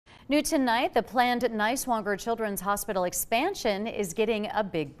New tonight, the planned Niswonger Children's Hospital expansion is getting a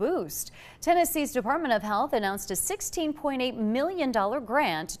big boost. Tennessee's Department of Health announced a $16.8 million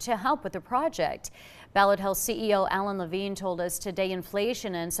grant to help with the project. Ballad Health CEO Alan Levine told us today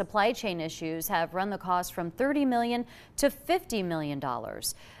inflation and supply chain issues have run the cost from $30 million to $50 million.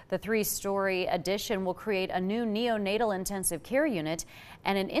 The three-story addition will create a new neonatal intensive care unit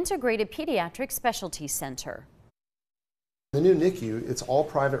and an integrated pediatric specialty center. The new NICU, it's all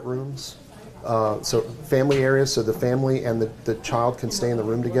private rooms, so family areas, so the family and the child can stay in the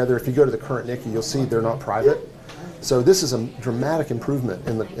room together. If you go to the current NICU, you'll see they're not private. So this is a dramatic improvement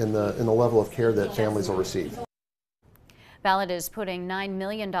in the level of care that families will receive. Ballad is putting $9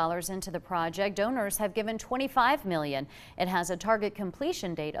 million into the project. Donors have given $25 million. It has a target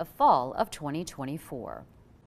completion date of fall of 2024.